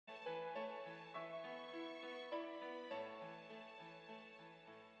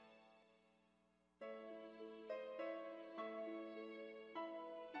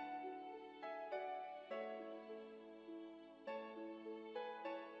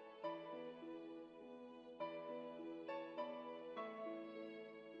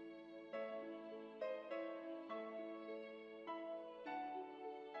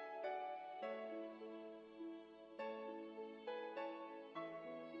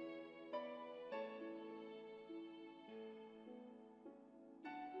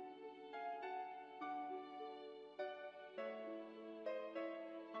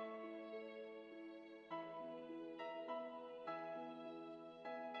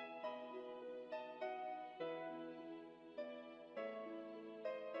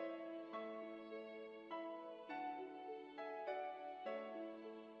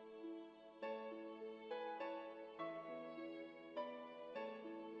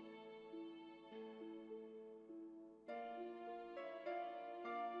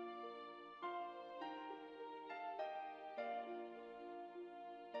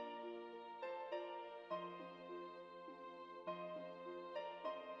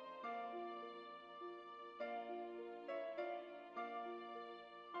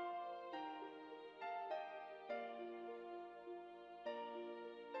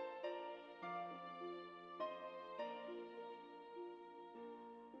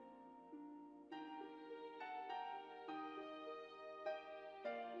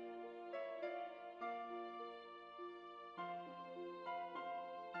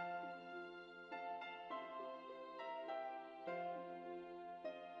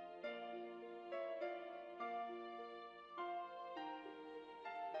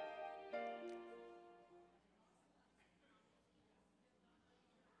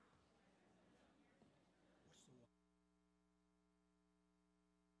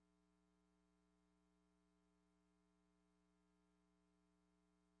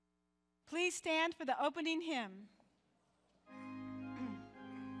Please stand for the opening hymn.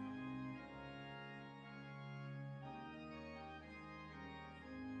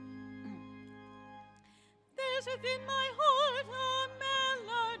 There's within my heart a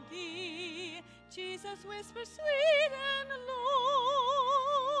melody, Jesus whispers sweet and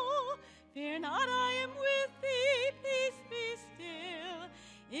low. Fear not, I am with thee, peace be still,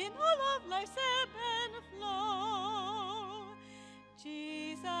 in all of life's ebb and flow.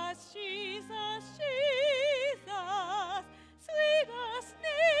 Jesus, Jesus, Jesus, sweetest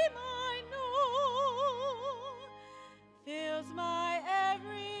name I know, fills my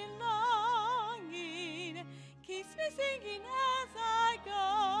every longing, keeps me singing as I go.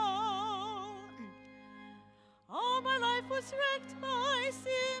 All my life was wrecked by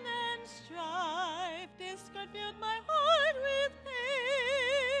sin and strife, discord filled my heart with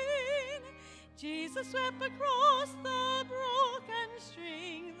pain. Jesus swept across the broken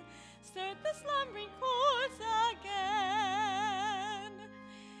strings, stirred the slumbering chords again.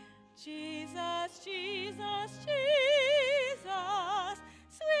 Jesus, Jesus, Jesus,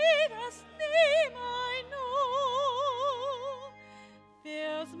 sweetest name I know,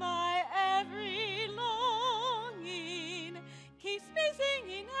 fills my every longing, keeps me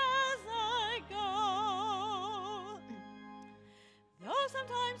singing as I go. Though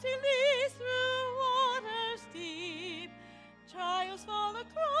sometimes he leads through waters deep, trials fall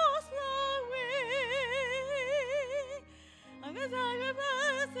across the way. As I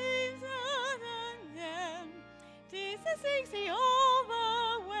reverse things and them, Jesus sings me all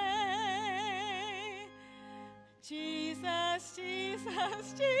the way. Jesus,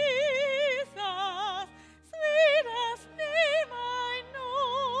 Jesus, Jesus, sweetest name I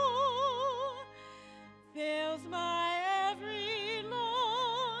know, fills my every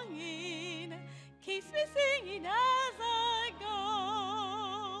longing, keeps me singing as I go.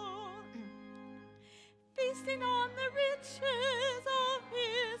 Feasting on the riches of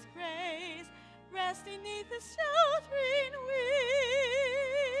his grace, resting neath his sheltering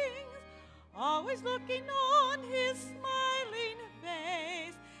wings, always looking on his smiling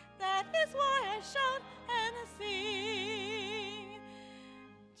face, that is why I shout and sing.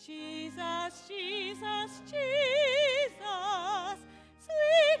 Jesus, Jesus, Jesus,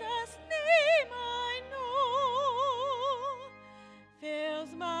 sweetest name I know,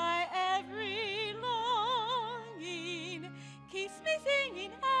 fills my every longing, keeps me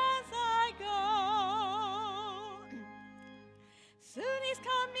singing as I go. Soon he's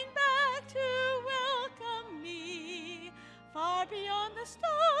coming back to welcome me, far beyond the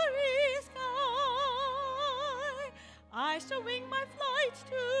starry sky. I shall wing my flight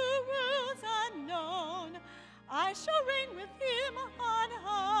to worlds unknown, I shall reign with him on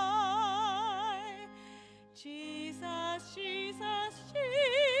high. Jesus, Jesus,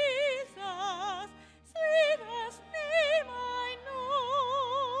 Jesus, sweetest name I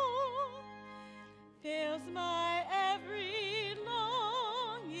know, fills my every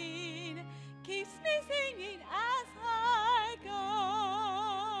longing, keeps me singing as I go.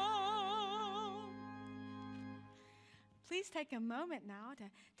 Please take a moment now to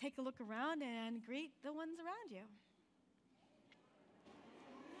take a look around and greet the ones around you. You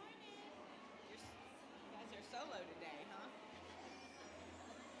guys are solo today, huh?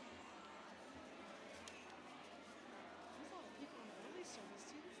 There's a lot of people in the early service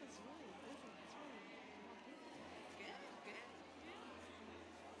too. This is really busy. It's really Good, good.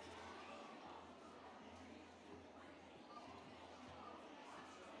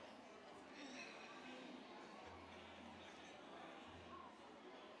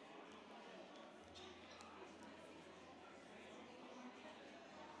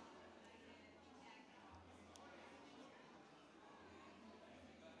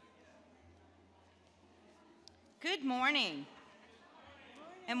 Good morning,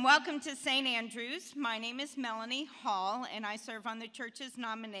 and welcome to St. Andrews. My name is Melanie Hall, and I serve on the church's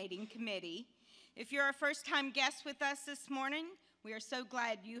nominating committee. If you're a first-time guest with us this morning, we are so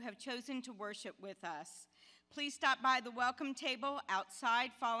glad you have chosen to worship with us. Please stop by the welcome table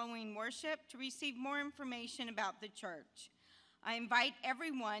outside following worship to receive more information about the church. I invite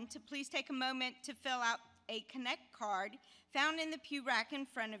everyone to please take a moment to fill out a Connect card found in the pew rack in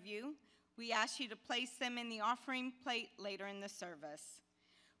front of you. We ask you to place them in the offering plate later in the service.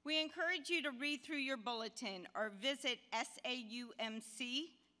 We encourage you to read through your bulletin or visit saumc.life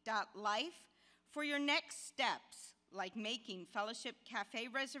for your next steps, like making Fellowship Cafe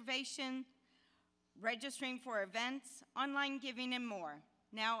reservation, registering for events, online giving, and more.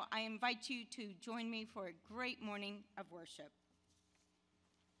 Now I invite you to join me for a great morning of worship.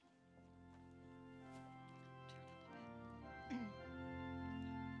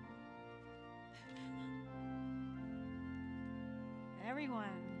 everyone.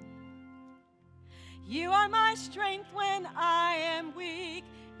 You are my strength when I am weak.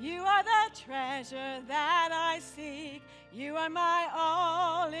 You are the treasure that I seek. You are my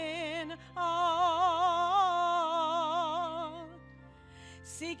all in all.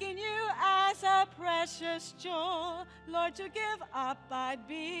 Seeking you as a precious jewel, Lord, to give up I'd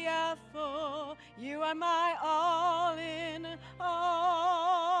be a fool. You are my all in all.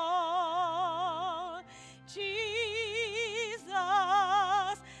 Jesus,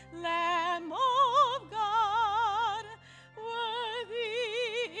 Lamb of God, worthy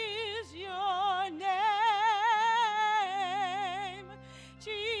is your name.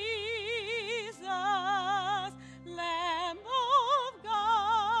 Jesus, Lamb of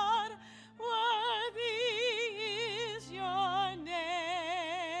God, worthy is your name.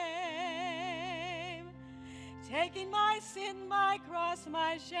 Taking my sin, my cross,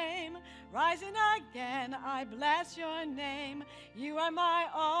 my shame, rising again, I bless your name. You are my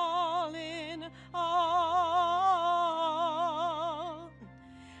all in all.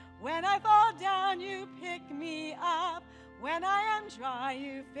 When I fall down, you pick me up. When I am dry,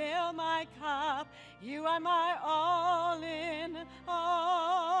 you fill my cup. You are my all in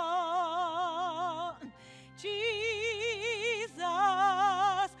all. Jesus,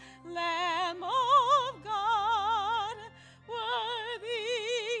 Lamb of God, worthy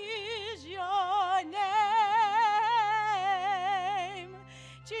is your name.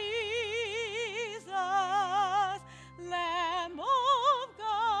 Jesus, Lamb of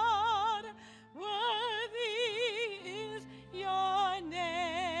God, worthy is your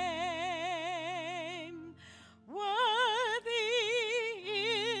name. Worthy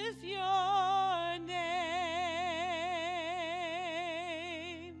is your name.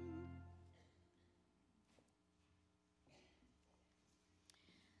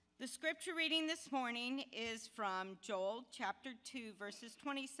 The scripture reading this morning is from Joel chapter 2, verses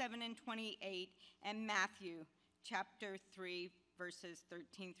 27 and 28, and Matthew chapter 3, verses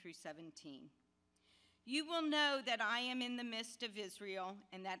 13 through 17. You will know that I am in the midst of Israel,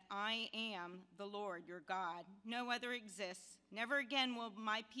 and that I am the Lord your God. No other exists. Never again will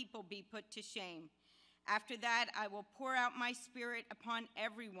my people be put to shame. After that, I will pour out my spirit upon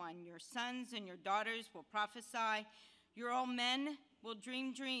everyone. Your sons and your daughters will prophesy. Your old men will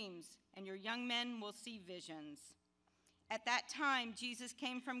dream dreams, and your young men will see visions. At that time, Jesus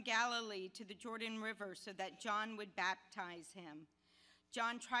came from Galilee to the Jordan River so that John would baptize him.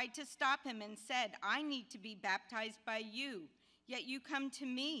 John tried to stop him and said, I need to be baptized by you, yet you come to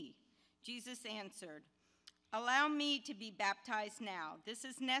me. Jesus answered, allow me to be baptized now. This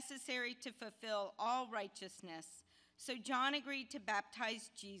is necessary to fulfill all righteousness. So John agreed to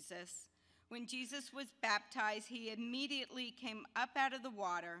baptize Jesus. When Jesus was baptized, he immediately came up out of the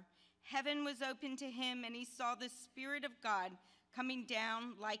water. Heaven was opened to him, and he saw the Spirit of God coming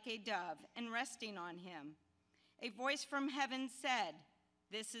down like a dove and resting on him. A voice from heaven said,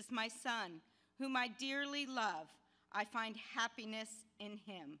 this is my Son, whom I dearly love. I find happiness in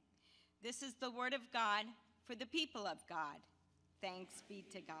him. This is the word of God for the people of God. Thanks be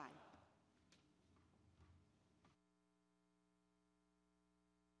to God.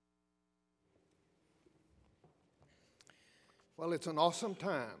 Well, it's an awesome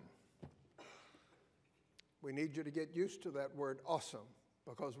time. We need you to get used to that word awesome,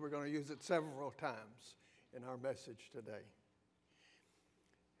 because we're going to use it several times in our message today.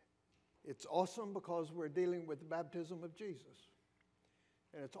 It's awesome because we're dealing with the baptism of Jesus.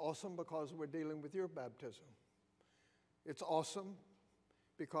 And it's awesome because we're dealing with your baptism. It's awesome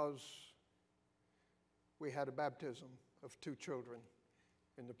because we had a baptism of 2 children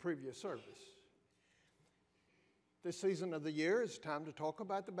in the previous service. This season of the year is time to talk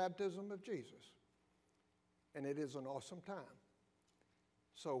about the baptism of Jesus. And it is an awesome time.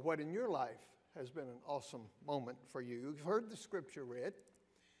 So what in your life has been an awesome moment for you? You've heard the scripture read,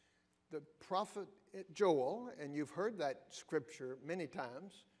 the prophet Joel, and you've heard that scripture many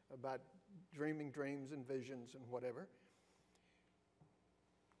times about dreaming dreams and visions and whatever.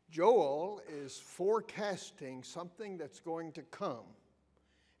 Joel is forecasting something that's going to come.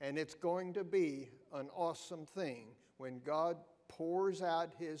 And it's going to be an awesome thing when God pours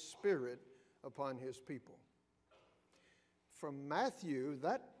out his Spirit upon his people. From Matthew,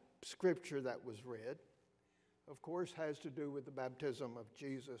 that scripture that was read, of course, has to do with the baptism of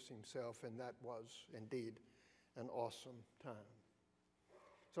Jesus himself, and that was indeed an awesome time.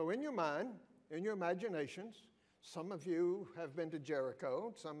 So in your mind, in your imaginations, some of you have been to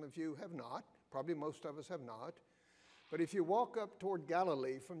Jericho, some of you have not, probably most of us have not. But if you walk up toward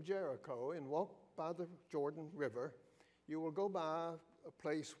Galilee from Jericho and walk by the Jordan River, you will go by a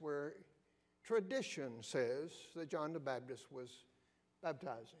place where tradition says that John the Baptist was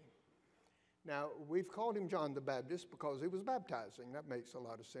baptizing. Now, we've called him John the Baptist because he was baptizing. That makes a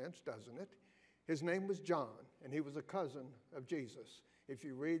lot of sense, doesn't it? His name was John, and he was a cousin of Jesus. If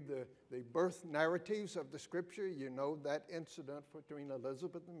you read the birth narratives of the Scripture, you know that incident between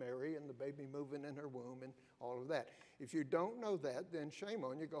Elizabeth and Mary and the baby moving in her womb and all of that. If you don't know that, then shame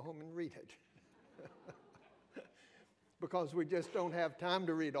on you, go home and read it. Because we just don't have time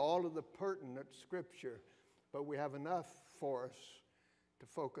to read all of the pertinent Scripture, but we have enough for us to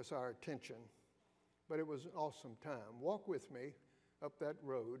focus our attention. But it was an awesome time. Walk with me up that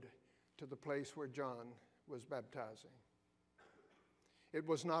road to the place where John was baptizing. It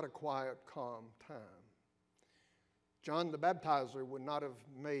was not a quiet, calm time. John the Baptizer would not have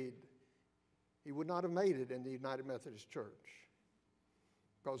made it in the United Methodist Church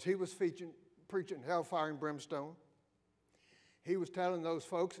because he was preaching hellfire and brimstone. He was telling those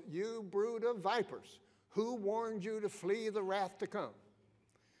folks, "You brood of vipers, who warned you to flee the wrath to come?"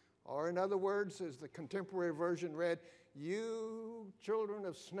 Or in other words, as the contemporary version read, "You children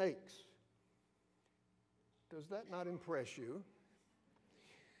of snakes." Does that not impress you?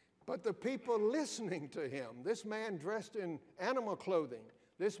 But the people listening to him, this man dressed in animal clothing,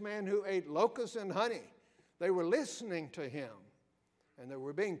 this man who ate locusts and honey, they were listening to him, and they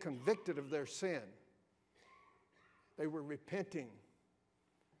were being convicted of their sin. They were repenting,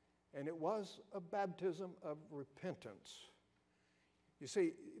 and it was a baptism of repentance. You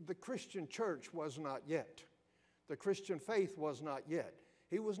see, the Christian church was not yet. The Christian faith was not yet.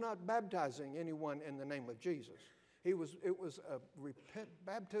 He was not baptizing anyone in the name of Jesus. It was a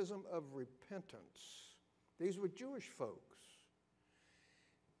baptism of repentance. These were Jewish folks.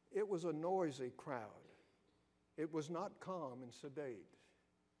 It was a noisy crowd. It was not calm and sedate.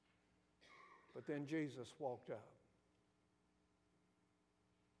 But then Jesus walked up.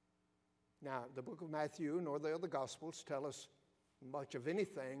 Now, the book of Matthew nor the other Gospels tell us much of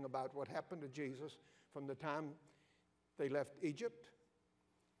anything about what happened to Jesus from the time they left Egypt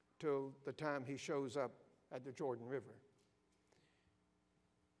till the time he shows up at the Jordan River.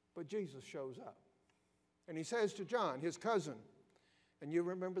 But Jesus shows up. And he says to John, his cousin, and you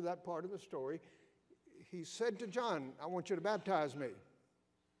remember that part of the story, he said to John, "I want you to baptize me."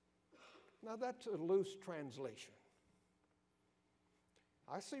 Now that's a loose translation.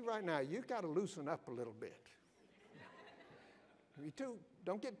 I see right now you've got to loosen up a little bit.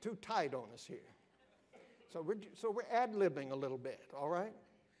 Don't get too tight on us here. So we're ad-libbing a little bit, all right?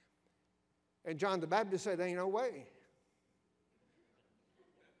 And John the Baptist said, "Ain't no way."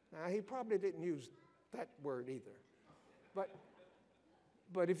 Now, he probably didn't use that word either.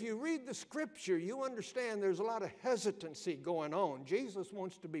 But if you read the Scripture, you understand there's a lot of hesitancy going on. Jesus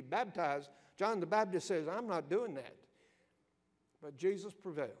wants to be baptized. John the Baptist says, "I'm not doing that." But Jesus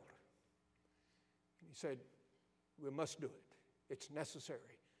prevailed. He said, "We must do it. It's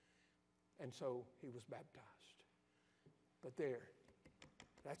necessary." And so he was baptized. But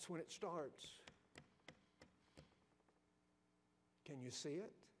that's when it starts. Can you see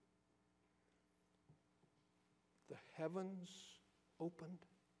it? The heavens opened.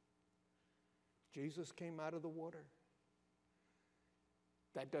 Jesus came out of the water.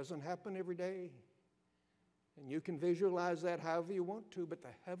 That doesn't happen every day. And you can visualize that however you want to, but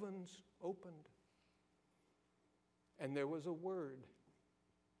the heavens opened. And there was a word.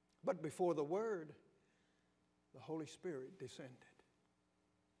 But before the word, the Holy Spirit descended,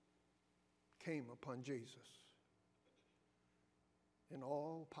 came upon Jesus in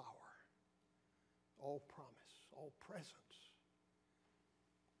all power, all promise, all presence.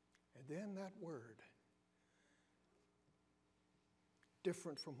 And then that word,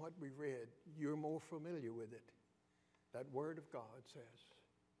 different from what we read, you're more familiar with it. That word of God says,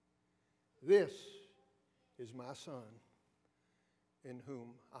 "This is my Son, in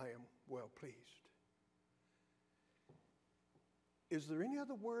whom I am well pleased." Is there any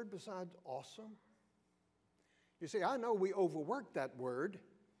other word besides awesome? You see, I know we overworked that word,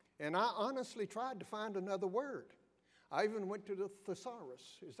 and I honestly tried to find another word. I even went to the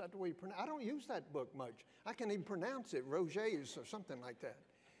thesaurus. Is that the way you pronounce it? I don't use that book much. I can't even pronounce it, Roget's or something like that.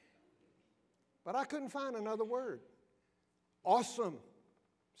 But I couldn't find another word. Awesome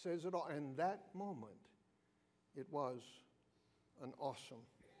says it all. And that moment, it was an awesome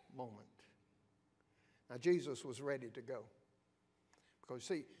moment. Now, Jesus was ready to go. Because,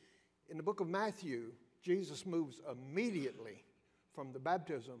 see, in the book of Matthew, Jesus moves immediately from the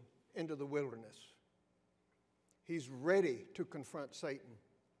baptism into the wilderness. He's ready to confront Satan.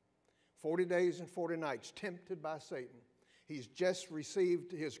 40 days and 40 nights, tempted by Satan. He's just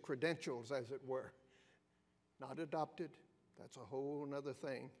received his credentials, as it were. Not adopted. That's a whole other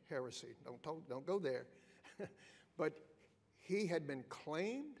thing. Heresy. Don't go there. But he had been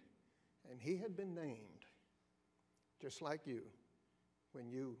claimed and he had been named, just like you when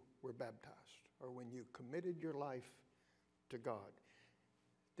you were baptized or when you committed your life to God.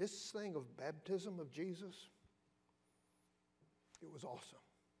 This thing of baptism of Jesus, it was awesome.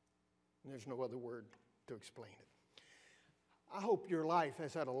 And there's no other word to explain it. I hope your life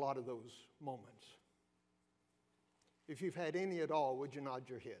has had a lot of those moments. If you've had any at all, would you nod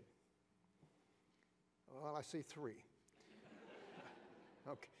your head? Well, I see 3.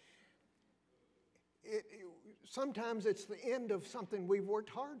 Okay. Sometimes it's the end of something we've worked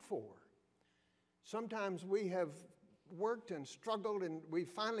hard for. Sometimes we have worked and struggled and we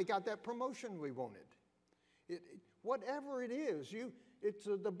finally got that promotion we wanted. Whatever it is, it's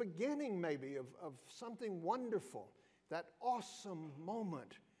the beginning maybe of something wonderful, that awesome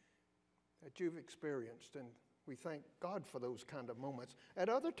moment that you've experienced. And we thank God for those kind of moments. At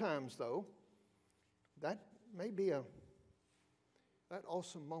other times, though, that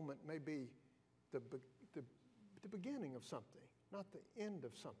awesome moment may be the beginning of something, not the end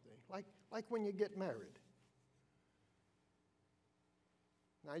of something. Like when you get married.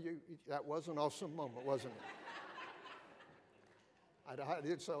 Now that was an awesome moment, wasn't it?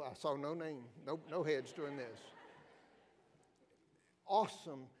 I saw no name, no heads doing this.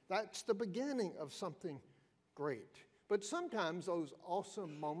 Awesome. That's the beginning of something great. But sometimes those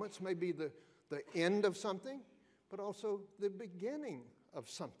awesome moments may be the end of something, but also the beginning of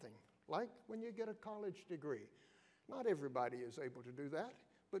something, like when you get a college degree. Not everybody is able to do that,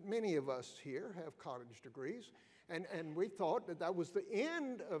 but many of us here have college degrees, and we thought that was the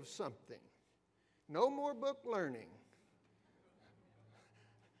end of something. No more book learning.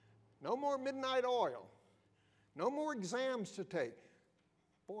 No more midnight oil. No more exams to take.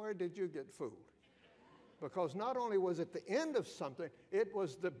 Boy, did you get fooled. Because not only was it the end of something, it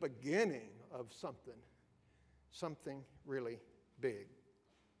was the beginning of something really big.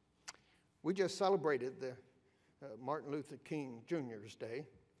 We just celebrated the Martin Luther King Jr.'s Day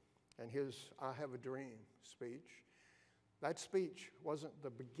and his I Have a Dream speech. That speech wasn't the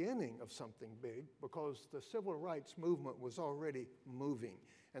beginning of something big because the civil rights movement was already moving,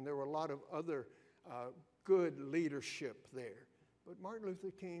 and there were a lot of other good leadership there. But Martin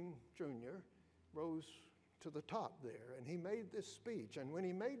Luther King Jr. rose to the top there, and he made this speech. And when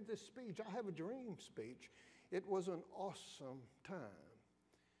he made this speech, I Have a Dream speech, it was an awesome time.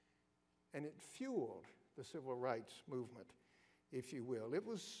 And it fueled the civil rights movement, if you will. It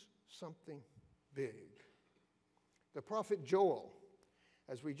was something big. The prophet Joel,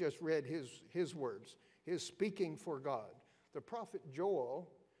 as we just read his words, his speaking for God. The prophet Joel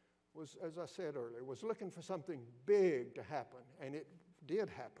was, as I said earlier, was looking for something big to happen, and it did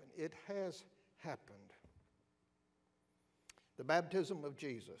happen. It has happened. The baptism of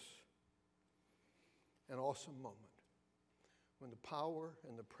Jesus, an awesome moment when the power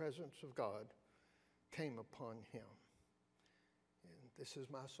and the presence of God came upon him. And this is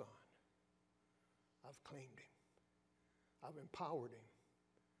my son. I've claimed him. I've empowered him.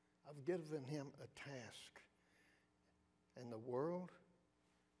 I've given him a task. And the world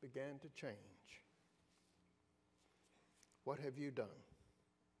began to change. What have you done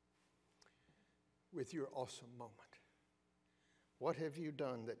with your awesome moment? What have you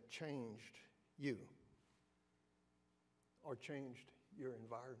done that changed you or changed your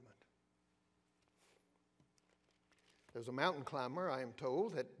environment? There's a mountain climber, I am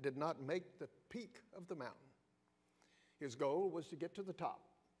told, that did not make the peak of the mountain. His goal was to get to the top,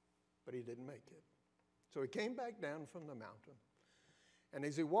 but he didn't make it. So he came back down from the mountain. And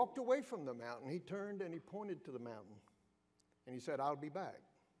as he walked away from the mountain, he turned and he pointed to the mountain. And he said, I'll be back.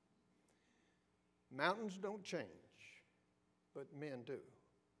 Mountains don't change, but men do.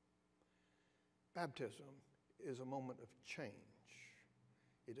 Baptism is a moment of change.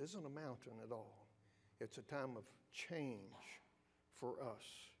 It isn't a mountain at all. It's a time of change for us.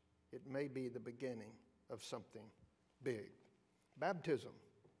 It may be the beginning of something big. Baptism,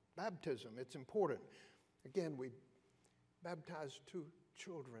 it's important. Again, we baptized 2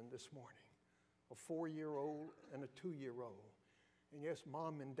 children this morning, a 4-year-old and a 2-year-old. And yes,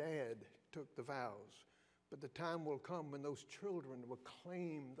 mom and dad took the vows, but the time will come when those children will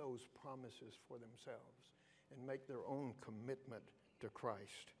claim those promises for themselves and make their own commitment to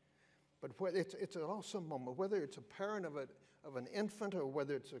Christ. But it's an awesome moment, whether it's a parent of an infant or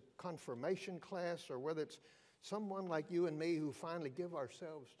whether it's a confirmation class or whether it's someone like you and me who finally give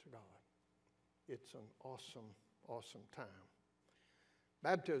ourselves to God. It's an awesome, awesome time.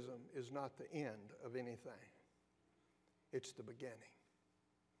 Baptism is not the end of anything. It's the beginning.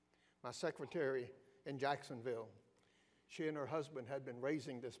 My secretary in Jacksonville, she and her husband had been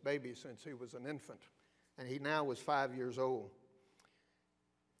raising this baby since he was an infant. And he now was 5 years old.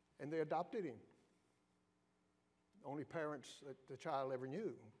 And they adopted him. Only parents that the child ever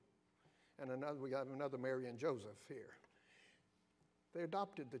knew. And we got another Mary and Joseph here. They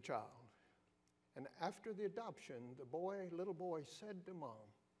adopted the child. And after the adoption, the little boy said to Mom,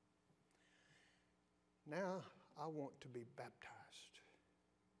 "Now I want to be baptized."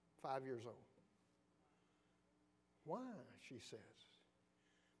 5 years old. "Why?" she says.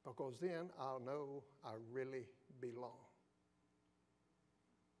 "Because then I'll know I really belong."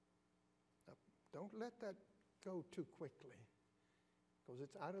 Now, don't let that go too quickly, because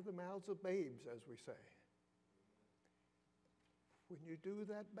it's out of the mouths of babes, as we say. When you do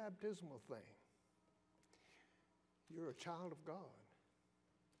that baptismal thing, you're a child of God.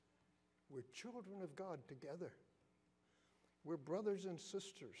 We're children of God together. We're brothers and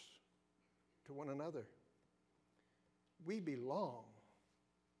sisters to one another. We belong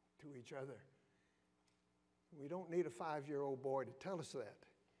to each other. We don't need a 5-year-old boy to tell us that,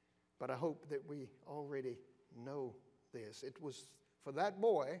 but I hope that we already know this. It was, for that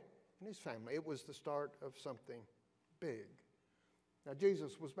boy and his family, it was the start of something big. Now,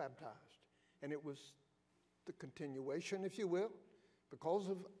 Jesus was baptized, and it was the continuation, if you will, because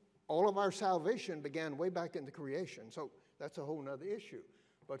of all of our salvation began way back in the creation. So that's a whole nother issue.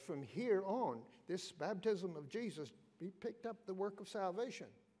 But from here on, this baptism of Jesus, he picked up the work of salvation,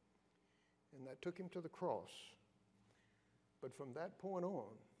 and that took him to the cross. But from that point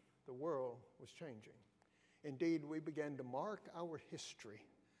on, the world was changing. Indeed, we began to mark our history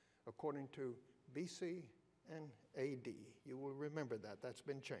according to BC and AD. You will remember that. That's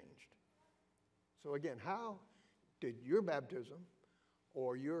been changed. So again, how did your baptism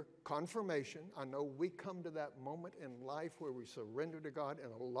or your confirmation, I know we come to that moment in life where we surrender to God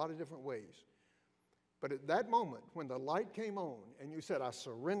in a lot of different ways. But at that moment, when the light came on and you said, "I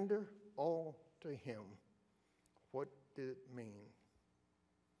surrender all to him," what did it mean?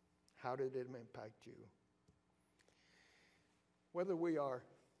 How did it impact you? Whether we are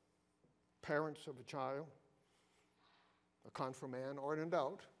parents of a child, a confirmand, or an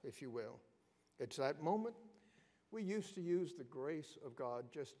adult, if you will, it's that moment. We used to use the grace of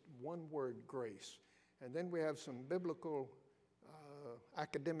God, just one word, grace. And then we have some biblical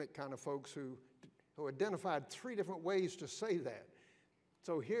academic kind of folks who identified 3 different ways to say that.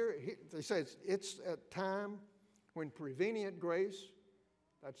 So here they say it's a time when prevenient grace,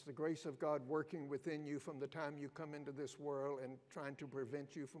 that's the grace of God working within you from the time you come into this world and trying to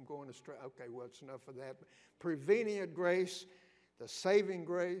prevent you from going astray. Okay, well, it's enough of that. Prevenient grace, the saving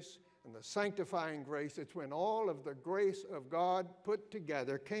grace, and the sanctifying grace, it's when all of the grace of God put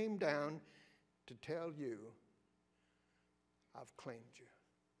together came down to tell you, "I've claimed you.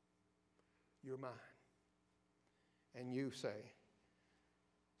 You're mine." And you say,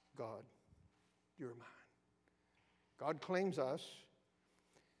 "God, you're mine." God claims us,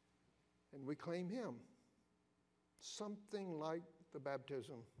 and we claim him. Something like the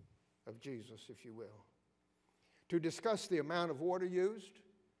baptism of Jesus, if you will. To discuss the amount of water used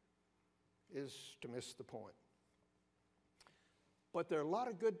is to miss the point. But there are a lot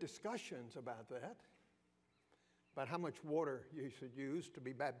of good discussions about that, about how much water you should use to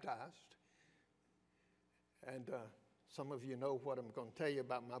be baptized. And some of you know what I'm going to tell you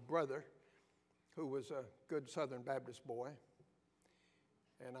about my brother, who was a good Southern Baptist boy,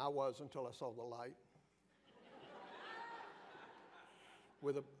 and I was until I saw the light.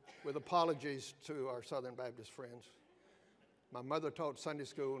 With apologies to our Southern Baptist friends. My mother taught Sunday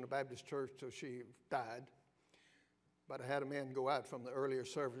school in the Baptist church till she died. But I had a man go out from the earlier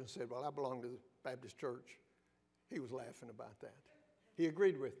service and said, "Well, I belong to the Baptist church." He was laughing about that. He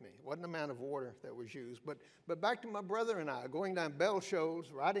agreed with me. It wasn't the amount of water that was used. But back to my brother and I, going down Bell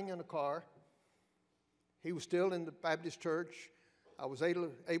Shoals, riding in a car. He was still in the Baptist church. I was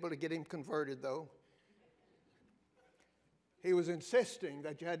able to get him converted, though. He was insisting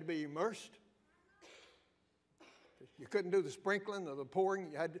that you had to be immersed. You couldn't do the sprinkling or the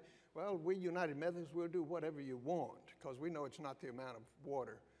pouring. You had to, well, we United Methodists, we'll do whatever you want because we know it's not the amount of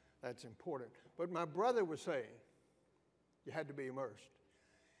water that's important. But my brother was saying you had to be immersed.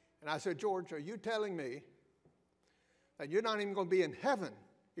 And I said, "George, are you telling me that you're not even going to be in heaven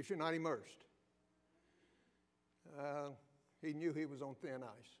if you're not immersed?" He knew he was on thin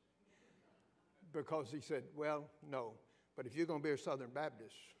ice because he said, "Well, no, but if you're going to be a Southern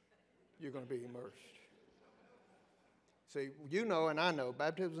Baptist, you're going to be immersed." See, you know and I know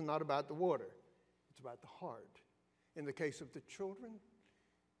baptism is not about the water. It's about the heart. In the case of the children,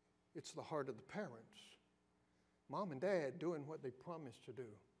 it's the heart of the parents. Mom and dad doing what they promised to do.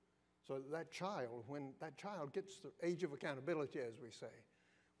 So that child, when that child gets the age of accountability, as we say,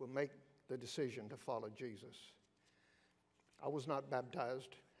 will make the decision to follow Jesus. I was not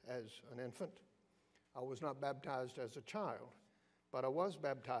baptized as an infant. I was not baptized as a child, but I was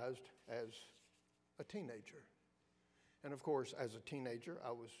baptized as a teenager. And of course, as a teenager,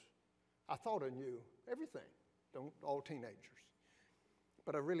 I thought I knew everything. Don't all teenagers.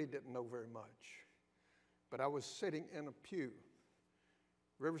 But I really didn't know very much. But I was sitting in a pew,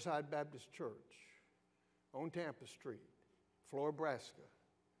 Riverside Baptist Church, on Tampa Street, Florabraska,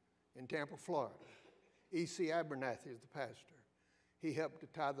 in Tampa, Florida. E.C. Abernathy is the pastor. He helped to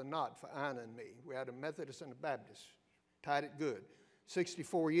tie the knot for Ina and me. We had a Methodist and a Baptist. Tied it good.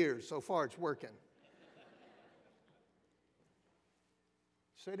 64 years. So far, it's working.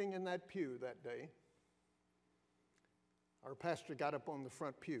 Sitting in that pew that day, our pastor got up on the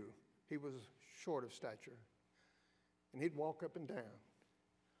front pew. He was short of stature, and he'd walk up and down.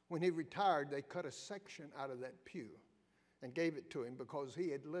 When he retired, they cut a section out of that pew and gave it to him because he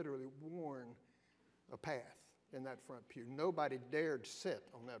had literally worn a path in that front pew. Nobody dared sit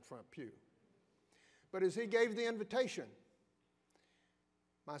on that front pew. But as he gave the invitation,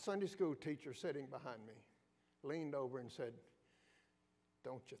 my Sunday school teacher sitting behind me leaned over and said,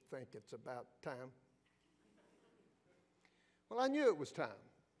 "Don't you think it's about time?" Well, I knew it was time.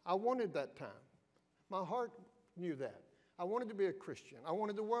 I wanted that time. My heart knew that. I wanted to be a Christian. I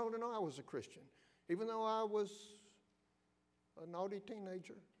wanted the world to know I was a Christian. Even though I was a naughty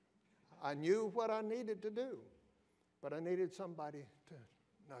teenager, I knew what I needed to do, but I needed somebody to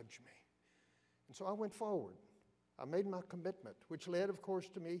nudge me. And so I went forward. I made my commitment, which led, of course,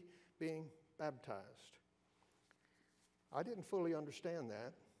 to me being baptized. I didn't fully understand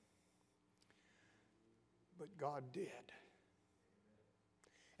that, but God did.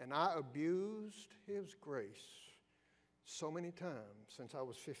 And I abused His grace so many times since I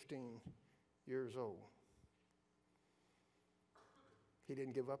was 15 years old. He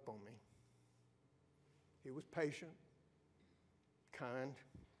didn't give up on me. He was patient, kind,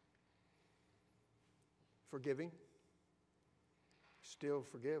 forgiving. Still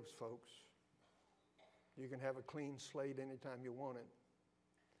forgives, folks. You can have a clean slate anytime you want it.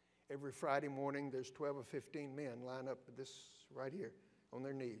 Every Friday morning, there's 12 or 15 men line up at this right here on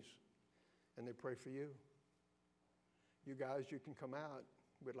their knees, and they pray for you. You guys, you can come out.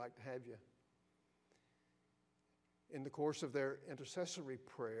 We'd like to have you. In the course of their intercessory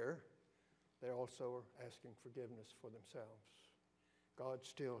prayer, they also are asking forgiveness for themselves. God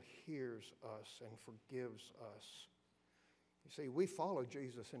still hears us and forgives us. You see, we follow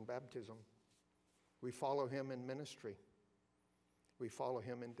Jesus in baptism. We follow Him in ministry. We follow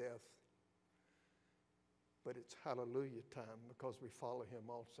Him in death. But it's hallelujah time because we follow Him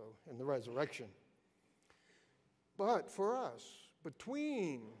also in the resurrection. But for us,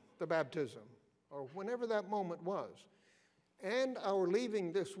 between the baptism, or whenever that moment was, and our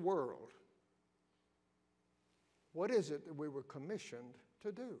leaving this world, what is it that we were commissioned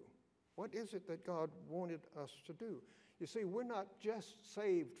to do? What is it that God wanted us to do? You see, we're not just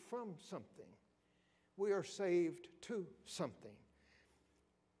saved from something. We are saved to something.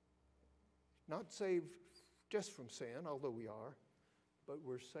 Not saved just from sin, although we are, but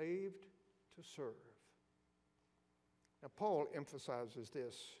we're saved to serve. Now, Paul emphasizes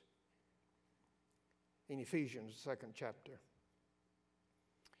this in Ephesians, 2nd chapter.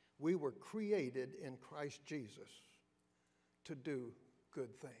 We were created in Christ Jesus to do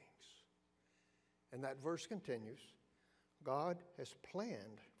good things. And that verse continues, God has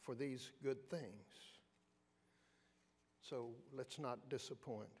planned for these good things. So let's not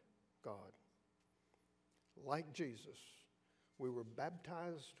disappoint God. Like Jesus, we were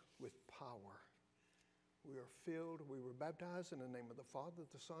baptized with power. We were baptized in the name of the Father,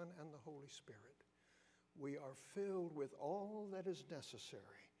 the Son, and the Holy Spirit. We are filled with all that is necessary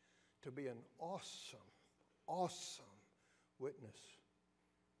to be an awesome, awesome witness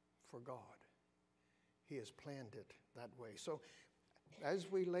for God. He has planned it that way. So as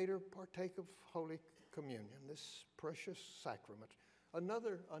we later partake of Holy Communion, this precious sacrament,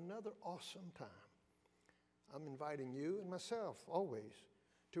 another awesome time, I'm inviting you and myself always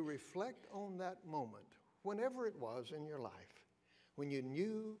to reflect on that moment, whenever it was in your life, when you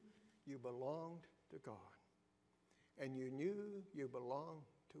knew you belonged to God and you knew you belonged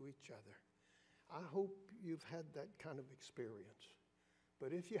to each other. I hope you've had that kind of experience.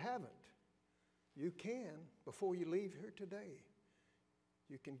 But if you haven't, you can, before you leave here today,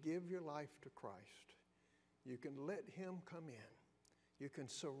 you can give your life to Christ. You can let Him come in. You can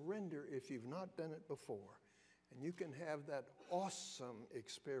surrender if you've not done it before. And you can have that awesome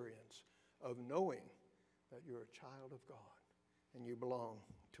experience of knowing that you're a child of God and you belong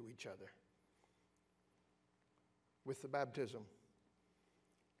to each other. With the baptism,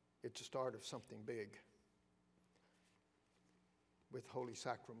 It's the start of something big. With Holy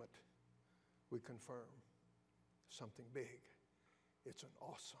Sacrament, we confirm something big. It's an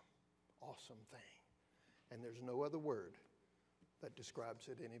awesome, awesome thing. And there's no other word that describes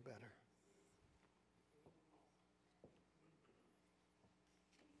it any better.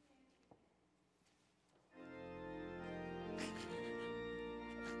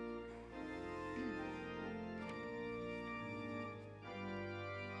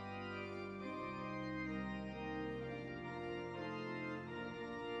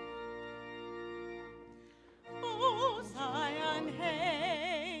 O Zion,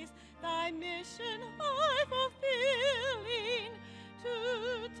 haste thy mission high fulfilling,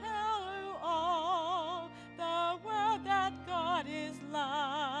 to tell all the world that God is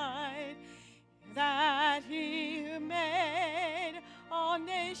light, that he who made all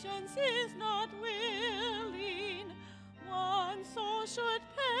nations is not willing one soul should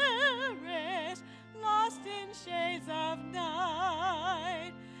perish, lost in shades of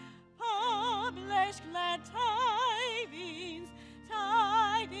night. Publish glad tidings,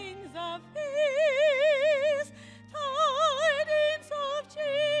 tidings of peace, tidings of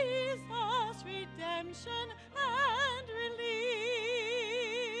Jesus' redemption and release.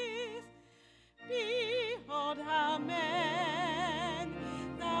 Behold how men,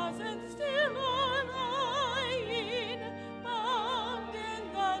 thousands still are lying, bound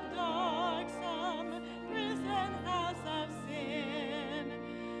in the darksome prison house of sin,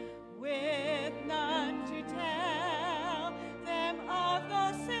 with none to tell them of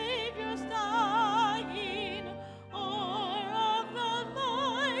the Savior's dying, or of the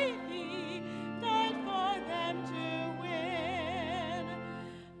life he died for them to win.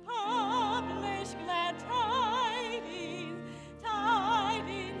 Publish glad tidings,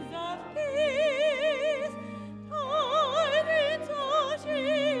 tidings of peace, tidings of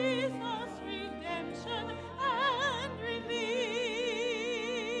Jesus' redemption and release.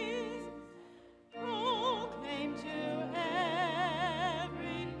 Proclaim to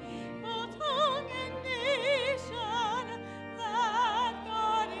every people, tongue, and nation that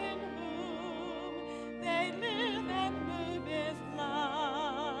God in whom they live and move is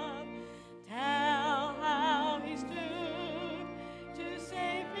love. Tell how he stood to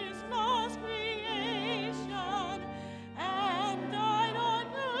save his lost creation and died on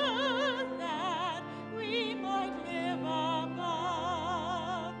earth that we might live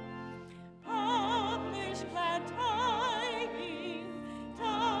above. Publish glad tidings,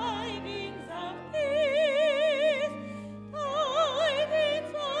 tidings of peace,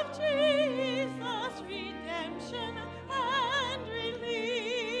 tidings of Jesus' redemption and release.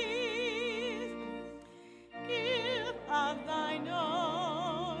 Give of thine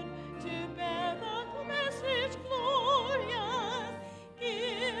own to bear the message glorious.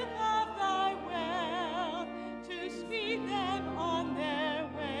 Give of thy wealth to speed them on their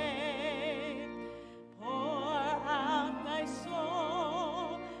way. Pour out thy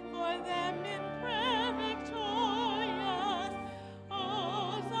soul for them in prayer victorious. O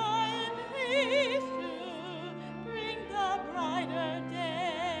Zion, haste to bring the brighter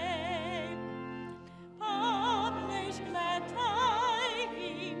day. Publish glad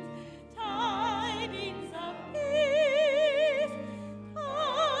tidings, tidings of peace,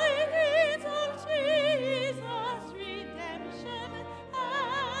 tidings of Jesus' redemption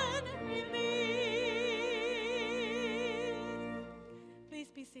and release. Please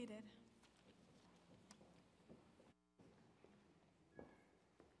be seated.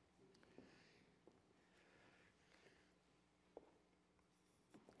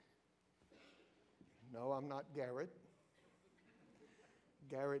 No, I'm not Garrett.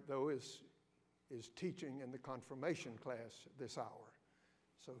 Garrett, though, is teaching in the confirmation class this hour,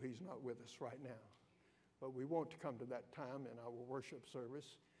 so he's not with us right now. But we want to come to that time in our worship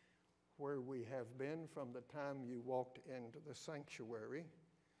service where we have been from the time you walked into the sanctuary.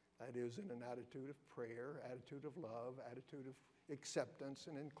 That is, in an attitude of prayer, attitude of love, attitude of acceptance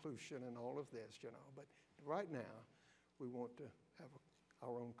and inclusion and all of this, you know. But right now, we want to have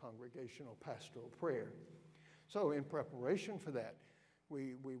our own congregational pastoral prayer. So in preparation for that,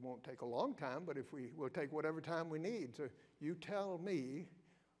 we won't take a long time, but we'll take whatever time we need. So you tell me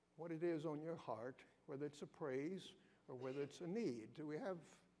what it is on your heart, whether it's a praise or whether it's a need. Do we have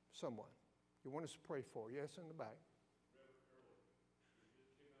someone you want us to pray for? Yes, in the back.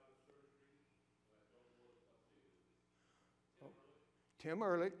 Tim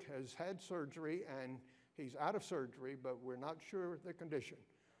Ehrlich has had surgery, and he's out of surgery, but we're not sure of the condition.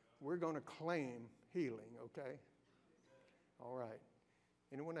 We're going to claim healing, okay? All right.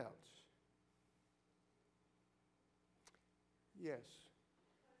 Anyone else? Yes.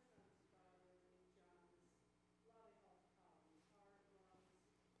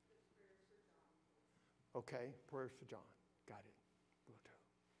 Okay, prayers for John. Got it. Will do.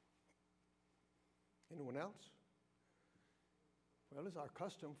 Anyone else? Well, it's our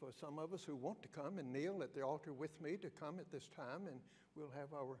custom for some of us who want to come and kneel at the altar with me to come at this time, and we'll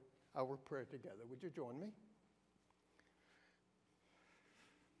have our prayer together. Would you join me?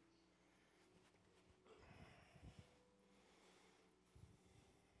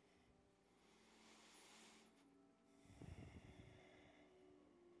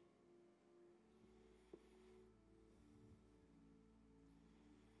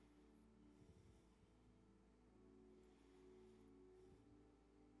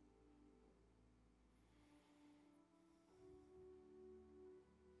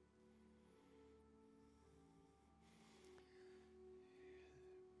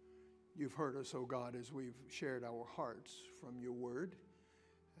 You've heard us, O God, as we've shared our hearts from your word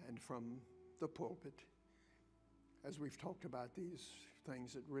and from the pulpit, as we've talked about these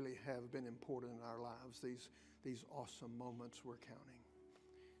things that really have been important in our lives, these awesome moments we're counting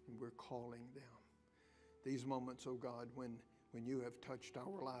and we're calling them. These moments, O God, when you have touched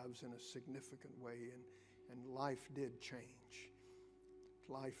our lives in a significant way and life did change.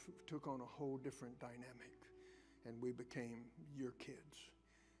 Life took on a whole different dynamic and we became your kids.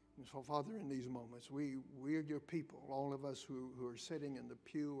 And so, Father, in these moments, we are your people, all of us who are sitting in the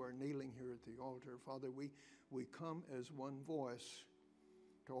pew or kneeling here at the altar. Father, we come as one voice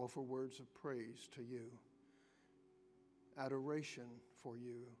to offer words of praise to you, adoration for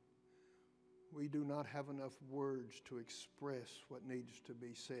you. We do not have enough words to express what needs to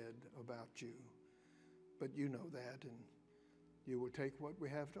be said about you, but you know that, and you will take what we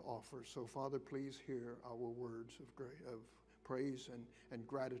have to offer. So, Father, please hear our words of praise and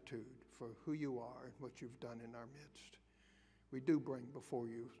gratitude for who you are and what you've done in our midst. We do bring before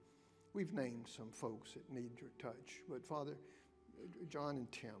you, we've named some folks that need your touch, but Father, John and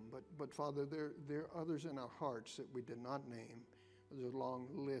Tim, but Father, there are others in our hearts that we did not name. There's a long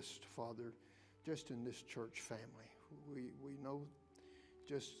list, Father, just in this church family. We know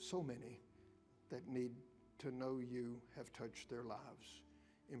just so many that need to know you have touched their lives.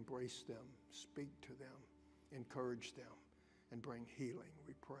 Embrace them, speak to them, encourage them, and bring healing,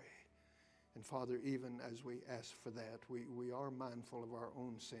 we pray. And Father, even as we ask for that, we are mindful of our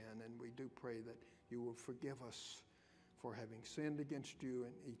own sin, and we do pray that you will forgive us for having sinned against you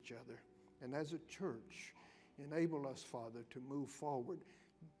and each other. And as a church, enable us, Father, to move forward.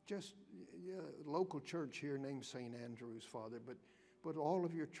 Just local church here named St. Andrews, Father, but all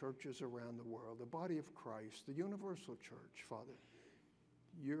of your churches around the world, the body of Christ, the universal church, Father,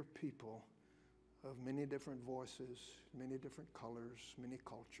 your people of many different voices, many different colors, many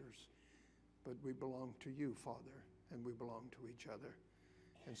cultures, but we belong to you, Father, and we belong to each other.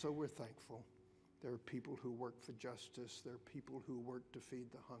 And so we're thankful. There are people who work for justice. There are people who work to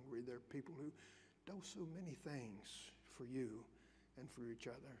feed the hungry. There are people who do so many things for you and for each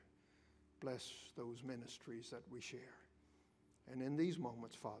other. Bless those ministries that we share. And in these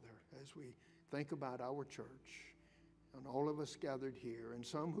moments, Father, as we think about our church and all of us gathered here and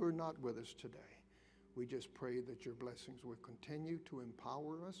some who are not with us today, we just pray that your blessings will continue to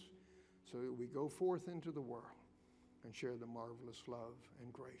empower us so that we go forth into the world and share the marvelous love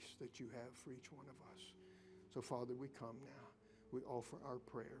and grace that you have for each one of us. So, Father, we come now. We offer our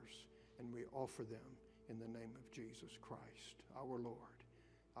prayers, and we offer them in the name of Jesus Christ, our Lord,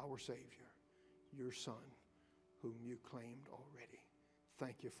 our Savior, your Son, whom you claimed already.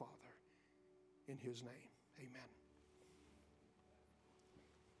 Thank you, Father. In his name, amen.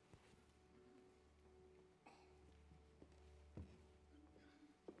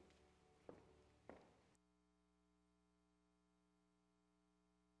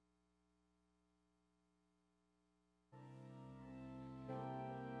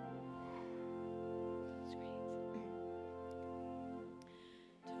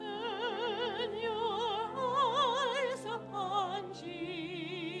 Turn your eyes upon Jesus.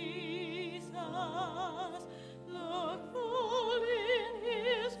 Look full in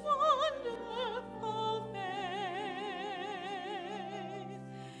his wonderful face,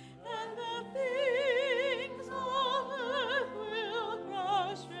 and the things of earth will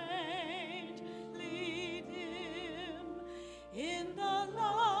grow strangely dim in the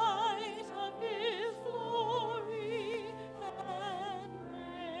light of his glory and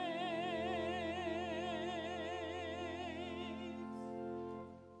grace.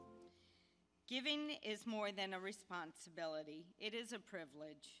 Giving is more than a responsibility, it is a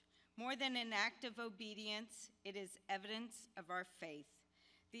privilege. More than an act of obedience, it is evidence of our faith.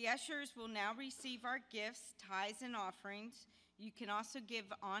 The ushers will now receive our gifts, tithes, and offerings. You can also give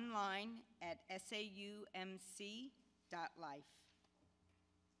online at saumc.life.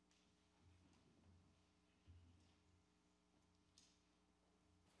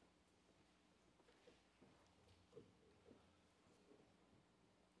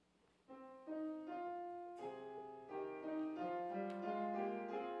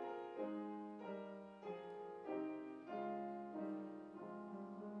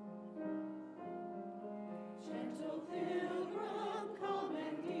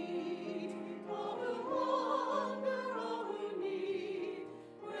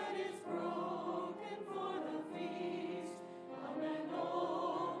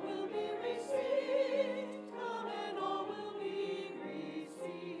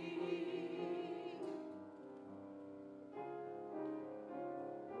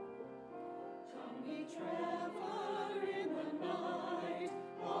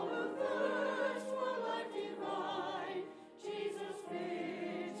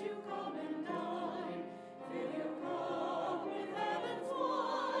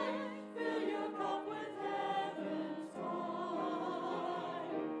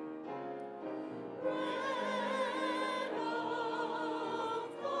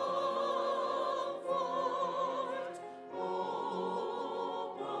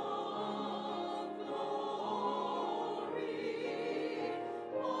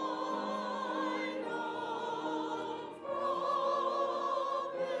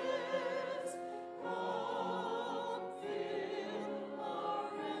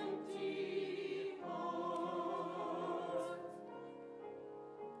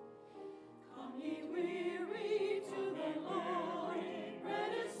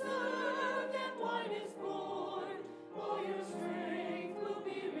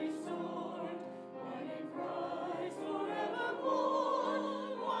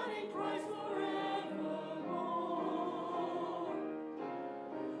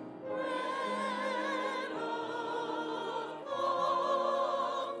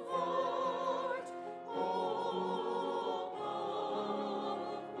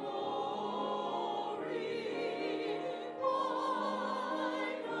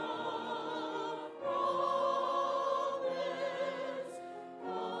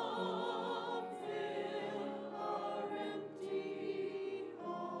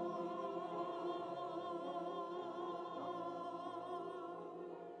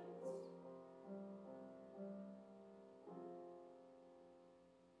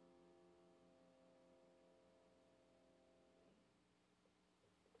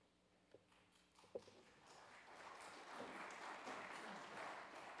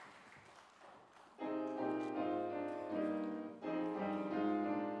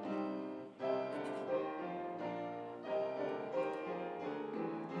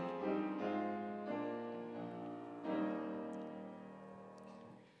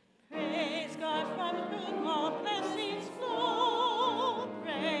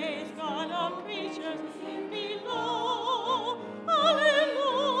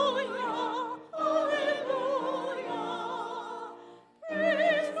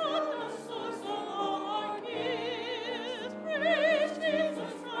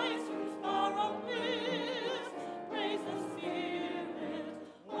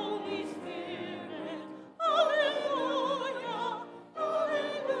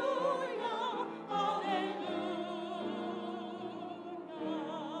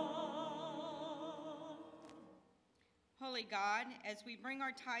 Holy God, as we bring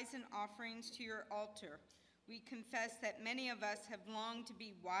our tithes and offerings to your altar, we confess that many of us have longed to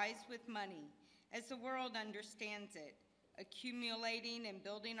be wise with money, as the world understands it, accumulating and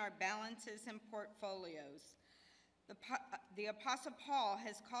building our balances and portfolios. The Apostle Paul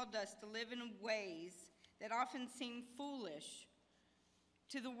has called us to live in ways that often seem foolish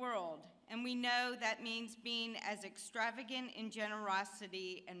to the world, and we know that means being as extravagant in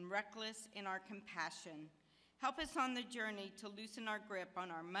generosity and reckless in our compassion. Help us on the journey to loosen our grip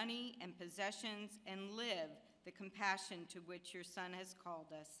on our money and possessions and live the compassion to which your Son has called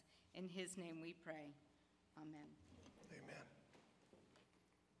us. In his name we pray. Amen. Amen.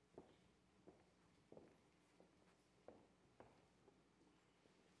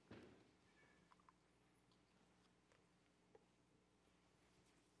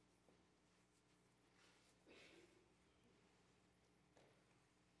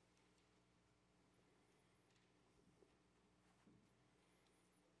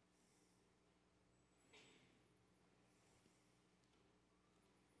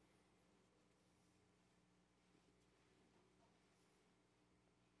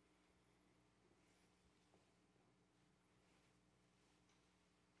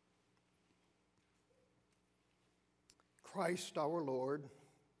 Christ our Lord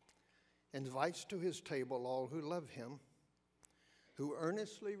invites to his table all who love him, who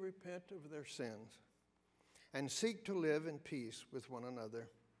earnestly repent of their sins and seek to live in peace with one another.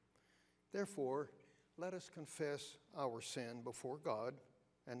 Therefore, let us confess our sin before God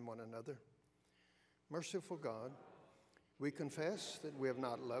and one another. Merciful God, we confess that we have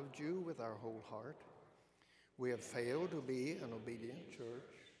not loved you with our whole heart. We have failed to be an obedient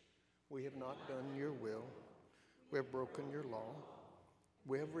church. We have not done your will. We have broken your law.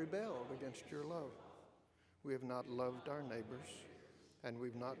 We have rebelled against your love. We have not loved our neighbors, and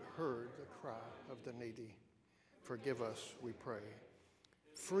we've not heard the cry of the needy. Forgive us, we pray.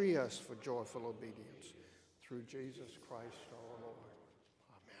 Free us for joyful obedience through Jesus Christ our Lord.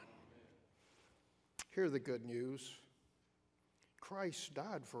 Amen. Hear the good news. Christ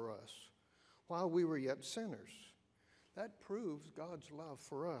died for us while we were yet sinners. That proves God's love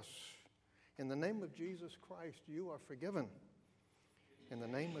for us. In the name of Jesus Christ, you are forgiven. In the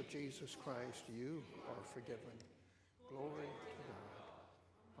name of Jesus Christ, you are forgiven. Glory to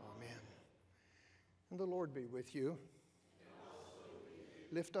God. Amen. And the Lord be with you.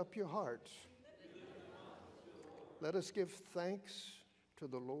 Lift up your hearts. Let us give thanks to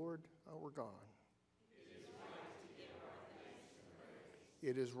the Lord our God.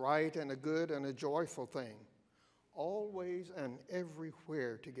 It is right and a good and a joyful thing, always and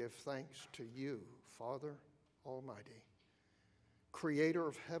everywhere to give thanks to you, Father Almighty, Creator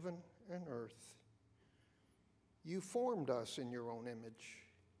of heaven and earth. You formed us in your own image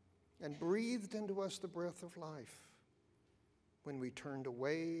and breathed into us the breath of life. When we turned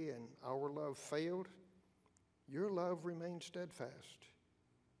away and our love failed, your love remained steadfast.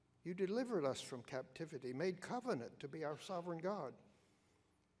 You delivered us from captivity, made covenant to be our sovereign God,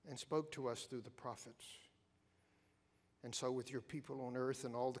 and spoke to us through the prophets. And so with your people on earth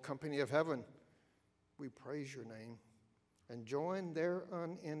and all the company of heaven, we praise your name and join their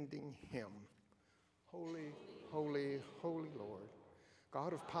unending hymn. Holy, holy, holy Lord,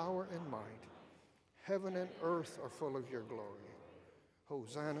 God of power and might, heaven and earth are full of your glory.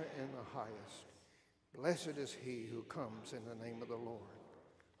 Hosanna in the highest. Blessed is he who comes in the name of the Lord.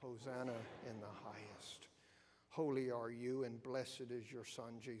 Hosanna in the highest. Holy are you, and blessed is your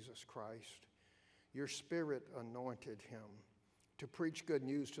Son, Jesus Christ. Your Spirit anointed him to preach good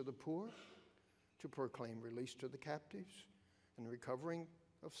news to the poor, to proclaim release to the captives, and recovering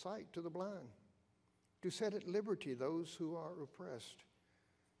of sight to the blind, to set at liberty those who are oppressed,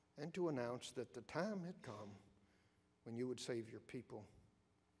 and to announce that the time had come when you would save your people.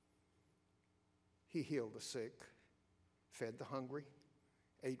 He healed the sick, fed the hungry,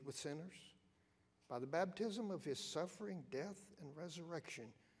 ate with sinners. By the baptism of his suffering, death, and resurrection,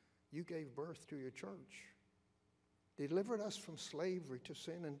 you gave birth to your church, delivered us from slavery to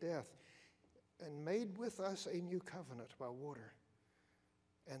sin and death, and made with us a new covenant by water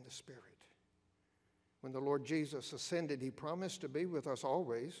and the Spirit. When the Lord Jesus ascended, he promised to be with us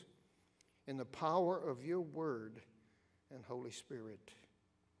always in the power of your word and Holy Spirit.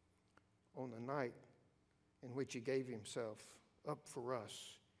 On the night in which he gave himself up for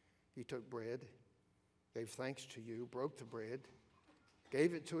us, he took bread, gave thanks to you, broke the bread,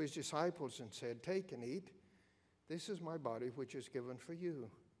 gave it to his disciples and said, "Take and eat. This is my body which is given for you.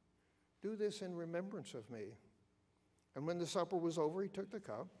 Do this in remembrance of me." And when the supper was over, he took the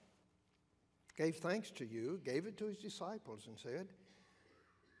cup, gave thanks to you, gave it to his disciples and said,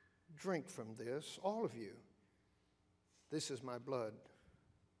 "Drink from this, all of you. This is my blood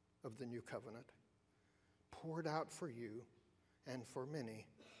of the new covenant, poured out for you and for many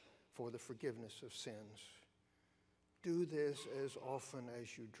for the forgiveness of sins. Do this as often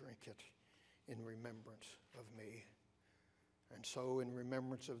as you drink it in remembrance of me." And so, in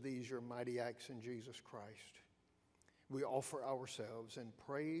remembrance of these, your mighty acts in Jesus Christ, we offer ourselves in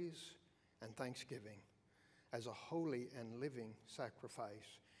praise and thanksgiving as a holy and living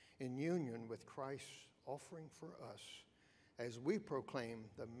sacrifice in union with Christ's offering for us as we proclaim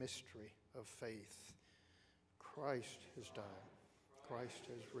the mystery of faith. Christ has died. Christ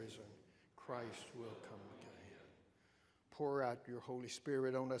has risen. Christ will come again. Pour out your Holy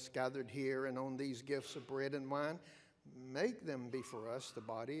Spirit on us gathered here and on these gifts of bread and wine. Make them be for us the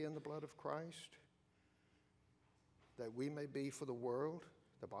body and the blood of Christ, that we may be for the world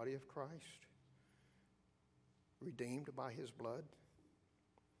the body of Christ, redeemed by his blood.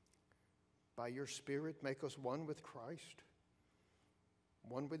 By your Spirit, make us one with Christ,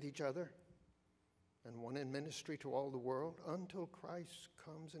 one with each other, and one in ministry to all the world until Christ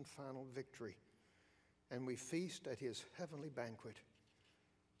comes in final victory and we feast at his heavenly banquet.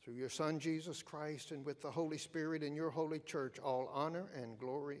 Through your Son, Jesus Christ, and with the Holy Spirit in your holy church, all honor and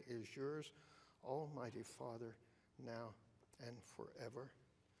glory is yours, Almighty Father, now and forever.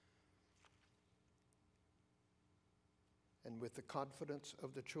 And with the confidence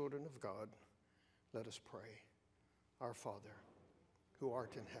of the children of God, let us pray. Our Father, who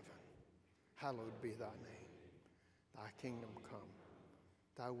art in heaven, hallowed be thy name. Thy kingdom come,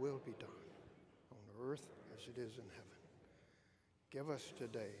 thy will be done, on earth as it is in heaven. Give us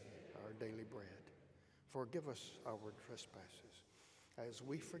today our daily bread. Forgive us our trespasses, as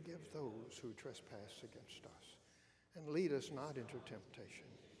we forgive those who trespass against us. And lead us not into temptation,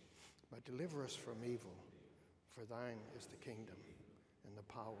 but deliver us from evil. For thine is the kingdom, and the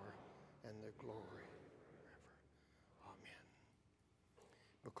power, and the glory forever. Amen.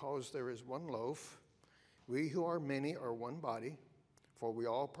 Because there is one loaf, we who are many are one body, for we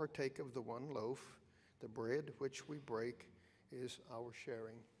all partake of the one loaf. The bread which we break is our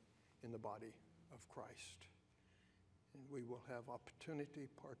sharing in the body of Christ. And we will have opportunity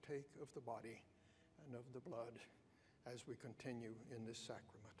to partake of the body and of the blood as we continue in this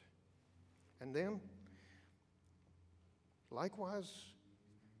sacrament. And then, likewise,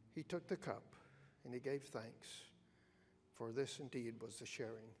 he took the cup and he gave thanks, for this indeed was the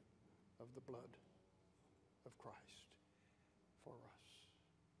sharing of the blood of Christ for us.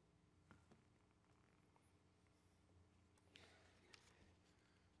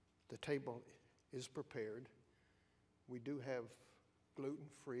 The table is prepared. We do have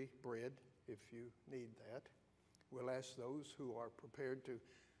gluten-free bread if you need that. We'll ask those who are prepared to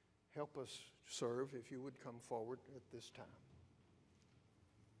help us serve if you would come forward at this time.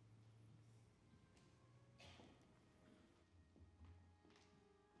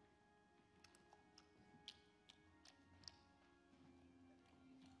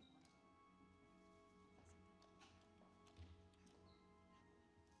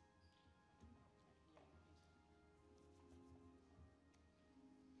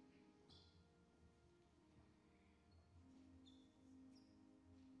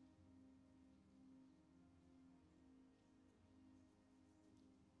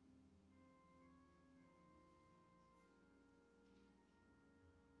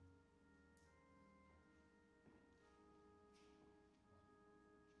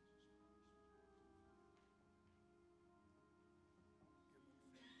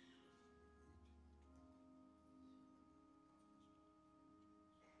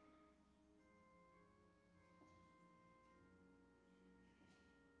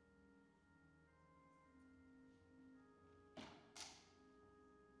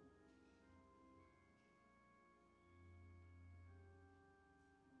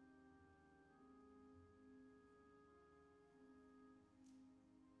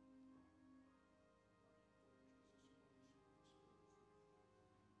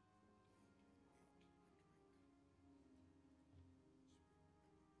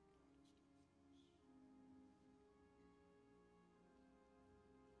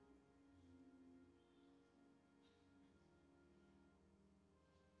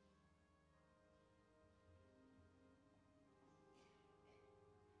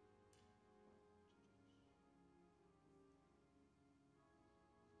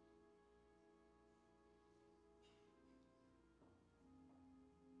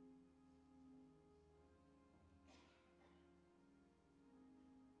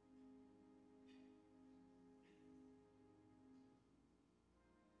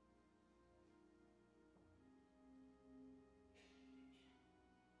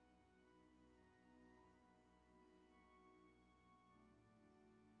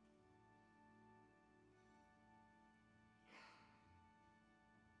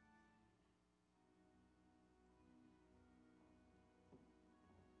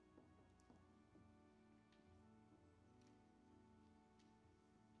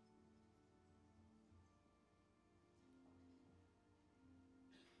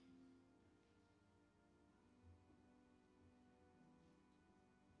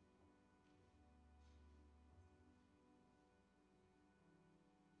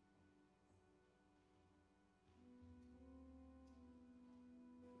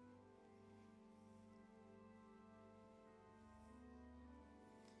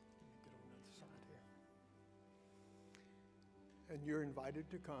 And you're invited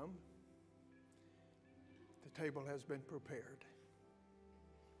to come. The table has been prepared.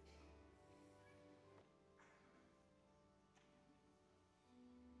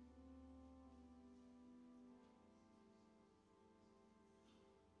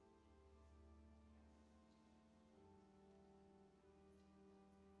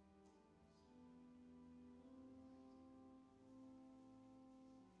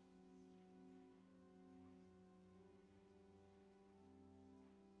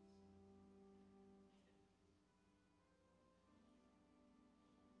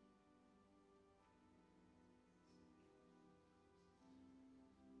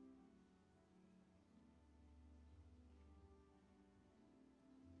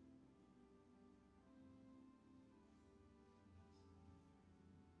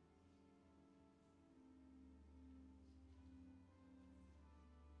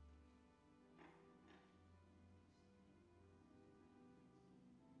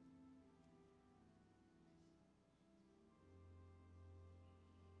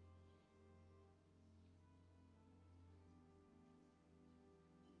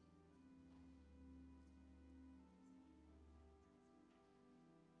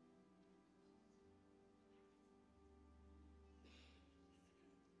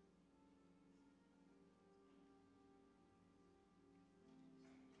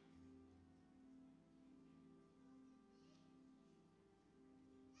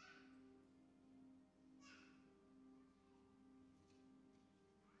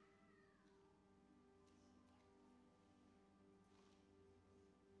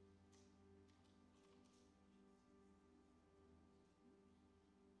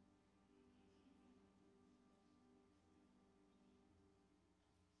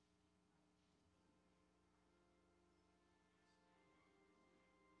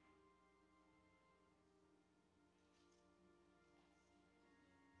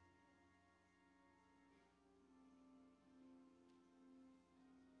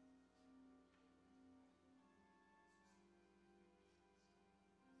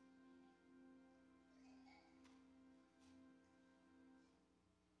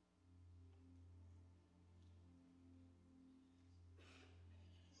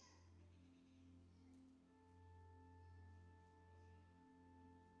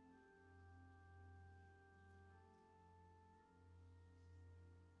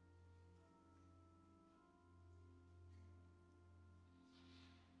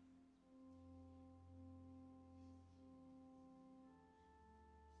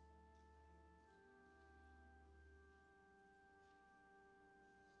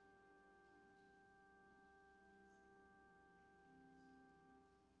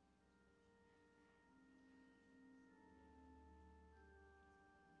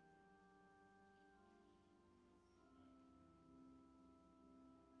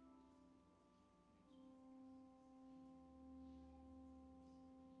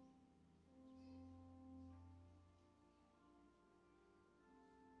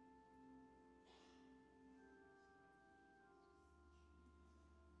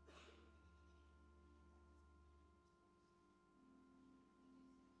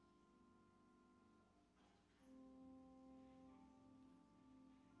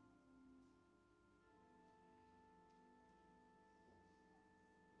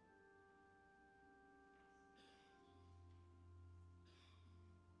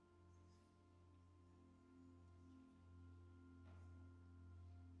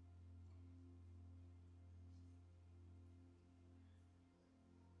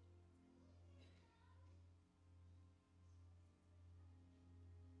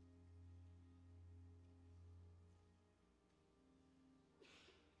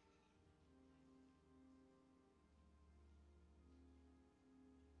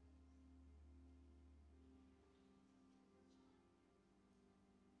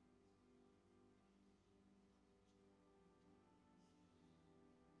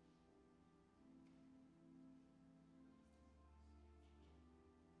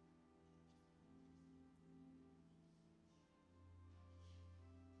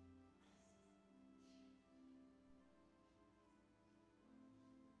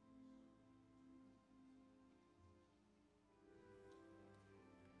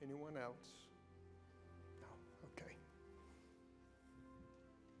 Anyone else? No, okay.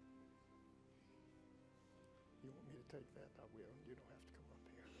 You want me to take that? I will. You don't have to come up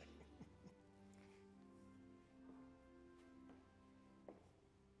here.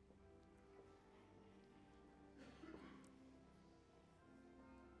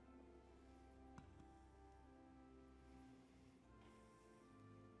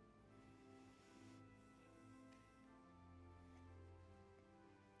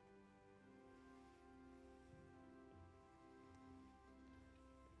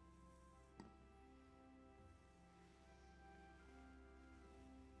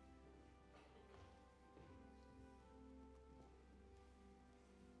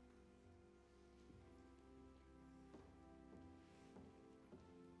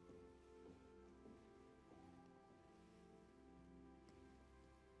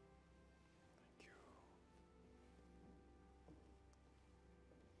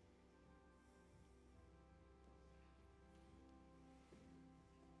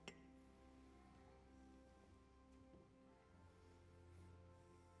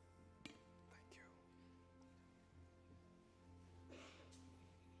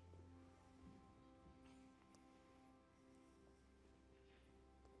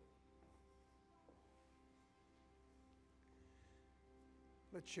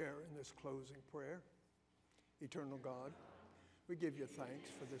 Let's share in this closing prayer. Eternal God, we give you thanks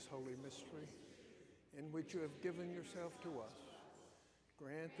for this holy mystery in which you have given yourself to us.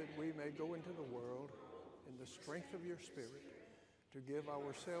 Grant that we may go into the world in the strength of your Spirit to give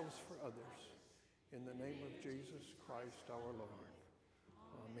ourselves for others. In the name of Jesus Christ our Lord.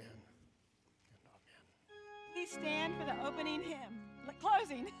 Amen and amen. Please stand for the opening hymn.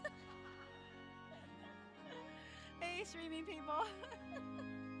 Closing. Hey, streaming people.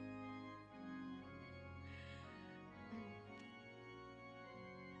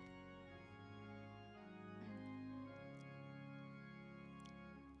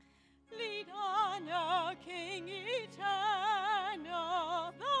 Lead on, O King eternal,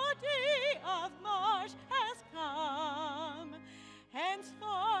 the day of March has come.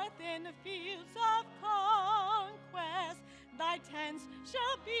 Henceforth in the fields of conquest, thy tents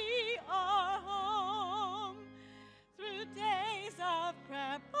shall be our home. Through days of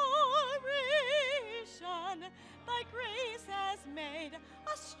preparation, thy grace has made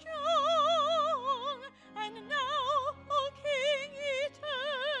us strong. And now, O King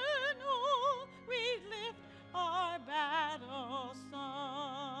eternal, we lift our battle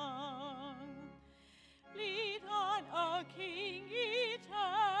song. Lead on, O King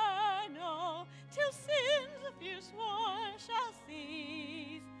eternal, till sin's fierce war shall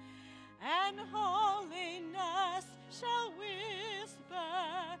cease, and holiness shall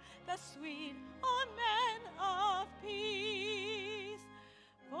whisper the sweet amen of peace.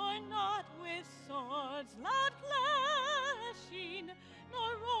 For not with swords loud clashing,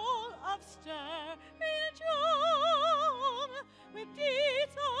 nor roll of stirring drum, with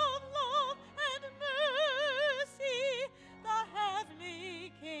deeds of love and mercy, the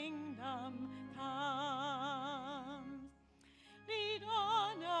heavenly kingdom comes. Lead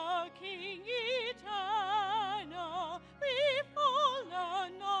on, O King eternal, we follow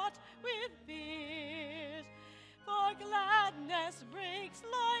not with fears, for gladness breaks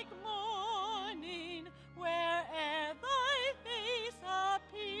like morning where'er thy face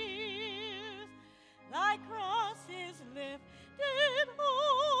appears. Thy cross is lifted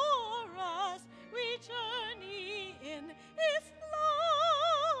o'er us, we journey in its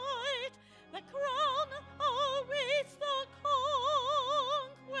light. The crown awaits the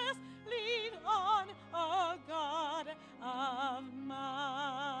conquest. Lead on, O God of might.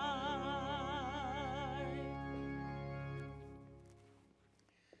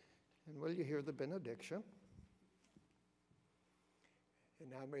 And will you hear the benediction? And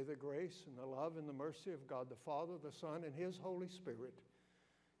now may the grace and the love and the mercy of God the Father, the Son, and his Holy Spirit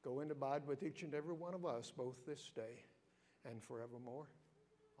go and abide with each and every one of us both this day and forevermore.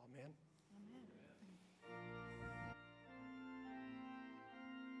 Amen.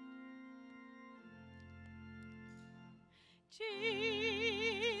 Jesus.